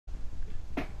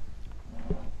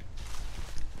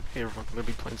Hey everyone, I'm gonna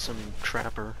be playing some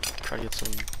Trapper. Try to get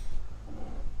some...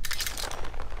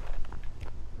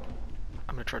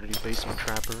 I'm gonna try to do basement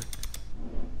Trapper.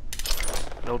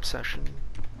 No obsession.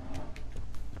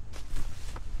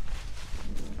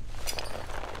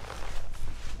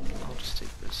 I'll just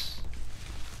take this.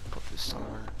 Put this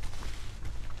somewhere.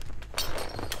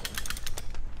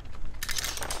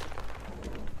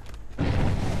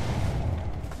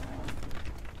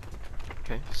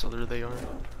 Okay, so there they are.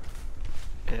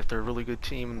 And if they're a really good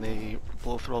team and they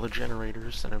blow through all the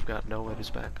generators, then I've got Noah as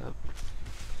backup.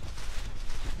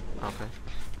 Okay.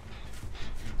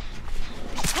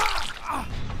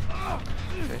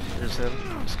 Okay, there's him,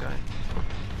 this guy.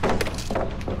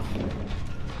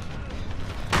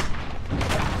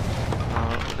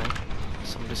 Okay.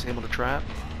 Someone disabled a trap.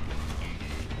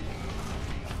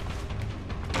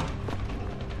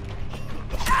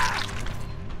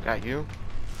 Got you.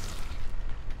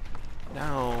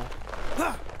 Now,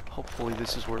 hopefully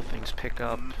this is where things pick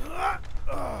up.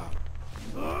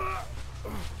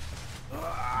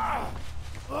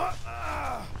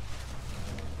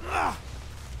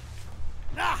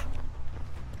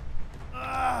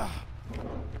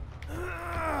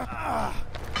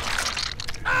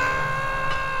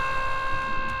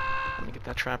 Let me get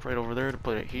that trap right over there to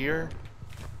put it here.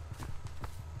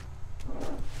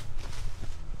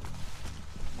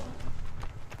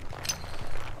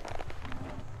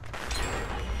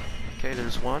 Okay,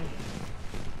 there's one.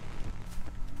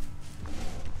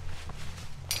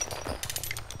 I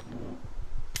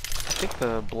think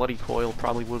the bloody coil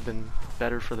probably would have been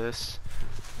better for this.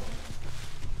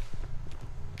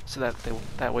 So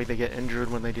that way they get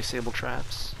injured when they disable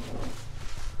traps.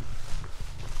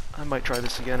 I might try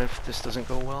this again if this doesn't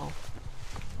go well.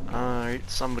 Alright,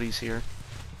 somebody's here.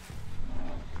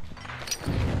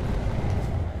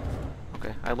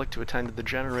 Okay, I'd like to attend to the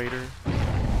generator.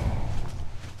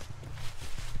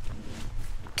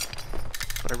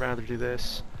 But I'd rather do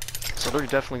this. So they're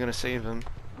definitely gonna save him.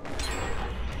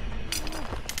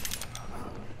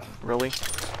 Really?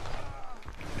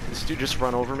 This dude just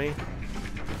run over me?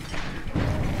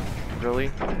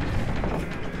 Really?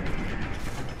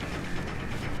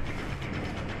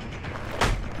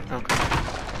 Okay.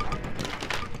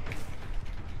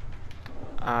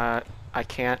 I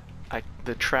can't.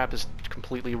 The trap is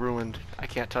completely ruined. I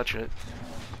can't touch it.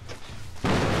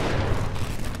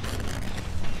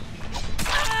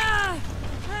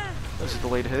 This is a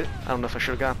delayed hit. I don't know if I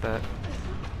should have got that.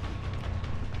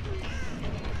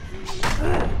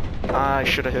 I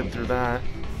should have hit through that.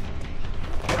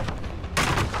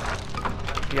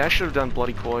 Yeah, I should have done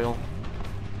bloody coil.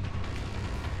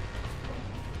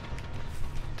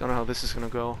 Don't know how this is gonna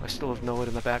go. I still have Noah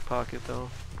in the back pocket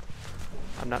though.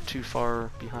 I'm not too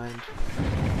far behind.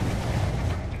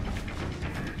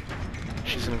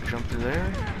 She's gonna jump through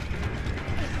there.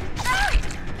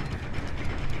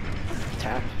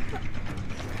 Tap.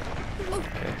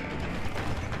 Okay.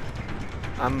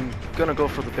 I'm gonna go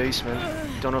for the basement.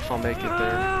 Don't know if I'll make it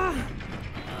there.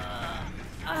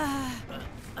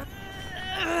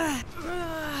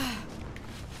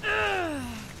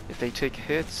 If they take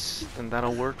hits, then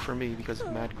that'll work for me because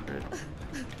of Mad Crit.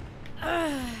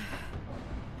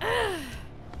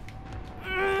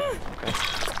 Okay.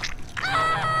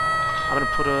 I'm gonna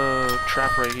put a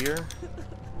trap right here.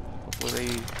 Hopefully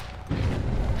they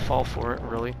fall for it,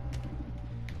 really.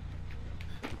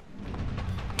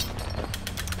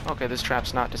 Okay, this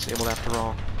trap's not disabled after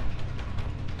all.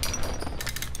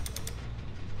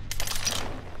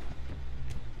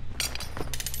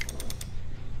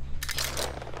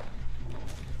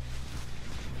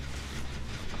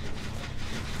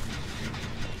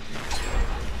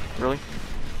 Really?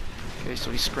 Okay,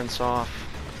 so he sprints off.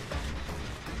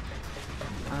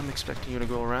 I'm expecting you to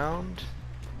go around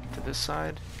to this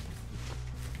side.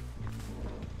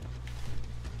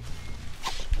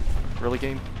 Really,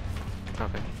 game?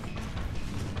 Okay.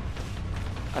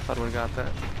 I thought I would have got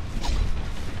that.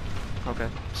 Okay,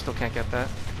 still can't get that.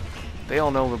 They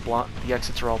all know the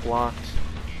exits are all blocked.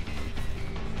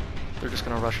 They're just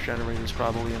gonna rush generators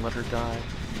probably and let her die.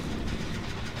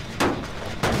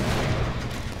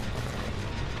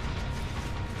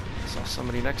 Saw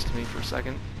somebody next to me for a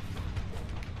second.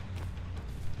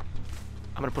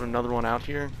 I'm gonna put another one out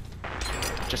here,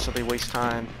 just so they waste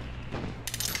time.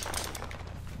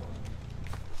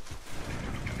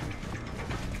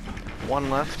 One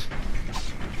left.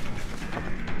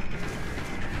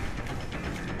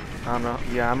 I don't know.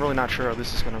 Yeah, I'm really not sure how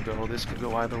this is gonna go. This could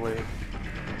go either way.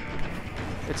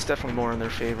 It's definitely more in their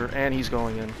favor, and he's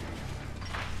going in.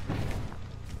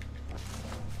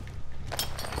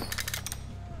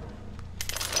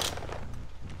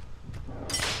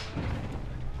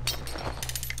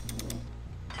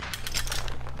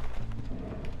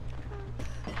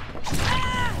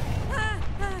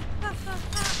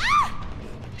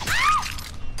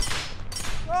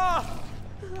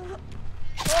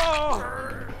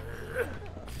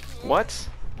 What?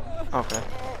 Okay.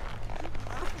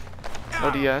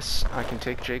 No DS. I can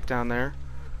take Jake down there.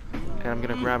 And I'm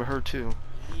gonna grab her too.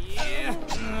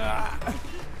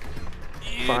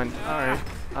 Fine. Alright.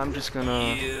 I'm just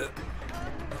gonna...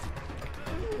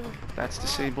 That's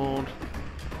disabled.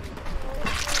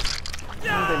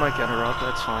 They might get her up,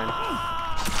 that's fine.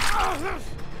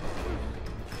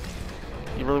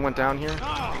 You really went down here?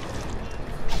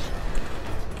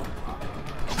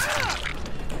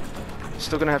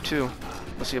 Still gonna have two.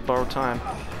 Unless you have borrowed time.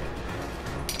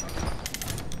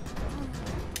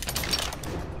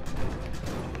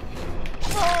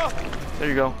 There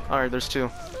you go. Alright, there's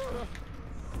two.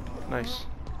 Nice.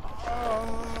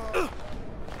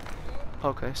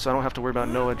 Okay, so I don't have to worry about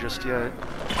Noah just yet.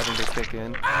 I think they kick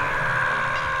in.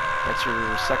 That's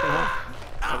your second hook?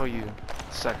 How about you?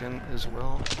 Second as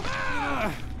well.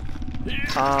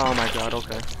 Oh my god,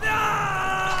 okay.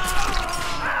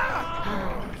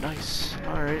 Nice.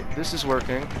 Alright, this is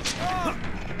working.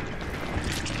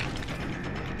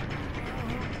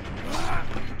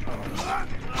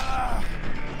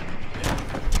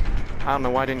 I don't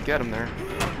know why I didn't get him there.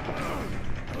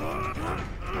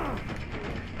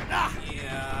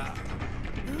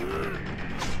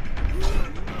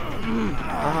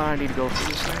 I need to go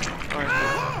through this thing.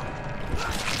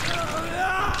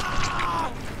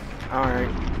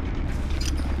 Alright.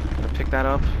 Gonna pick that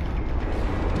up.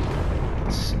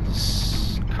 This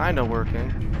is kinda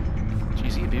working.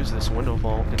 Jeez, he abused this window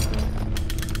vault, didn't he?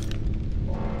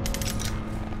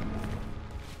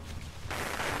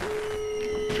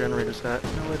 Generator's that.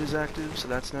 No, it is active, so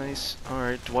that's nice.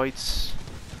 Alright, Dwight's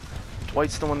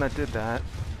the one that did that.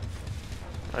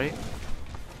 Right?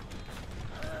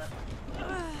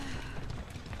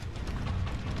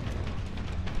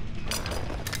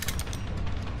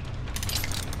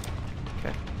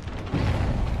 Okay.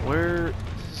 Where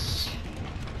is...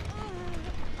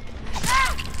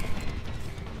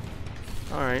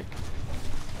 Alright.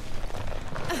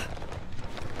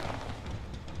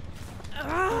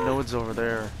 Node's over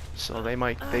there, so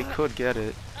they could get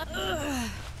it.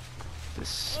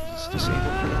 This is disabled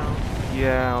for now.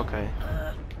 Yeah, okay.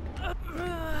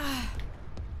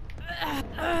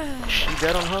 Is she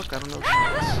dead on hook? I don't know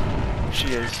if she is.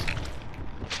 She is.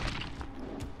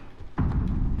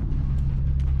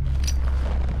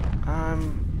 I'm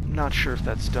not sure if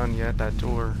that's done yet, that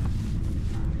door.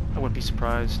 I wouldn't be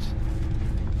surprised.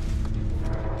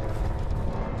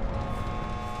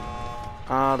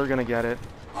 They're gonna get it.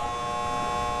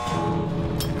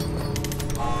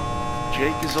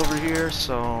 Jake is over here,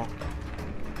 so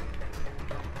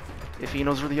if he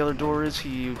knows where the other door is,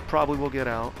 he probably will get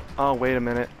out. Oh, wait a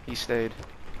minute. He stayed.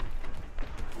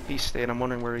 He stayed. I'm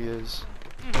wondering where he is.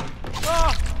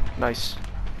 Nice.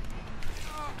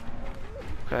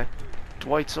 Okay.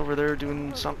 Dwight's over there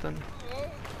doing something.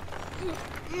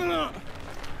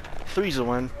 3's a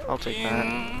win. I'll take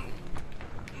that.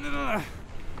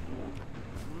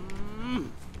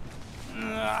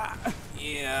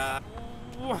 Yeah.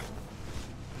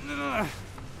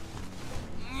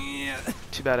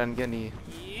 Too bad I didn't get any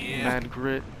mad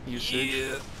grit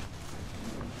usage.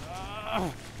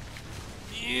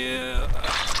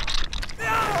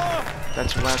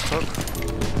 That's your last hook.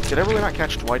 Did I really not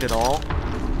catch Dwight at all?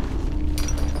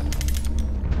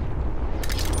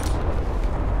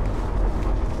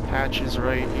 Patch is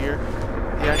right here.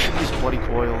 Yeah, I should use Bloody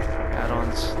Coil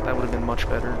add-ons. That would have been much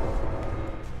better.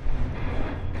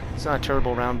 It's not a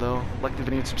terrible round though. Like the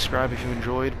video and subscribe if you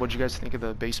enjoyed. What'd you guys think of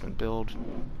the basement build?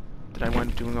 Did I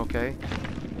wind up doing okay?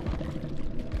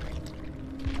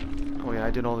 Oh yeah,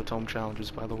 I did all the tome challenges,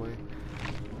 by the way.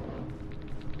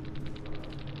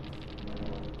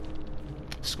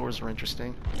 Scores are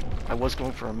interesting. I was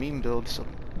going for a meme build, so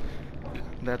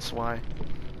that's why.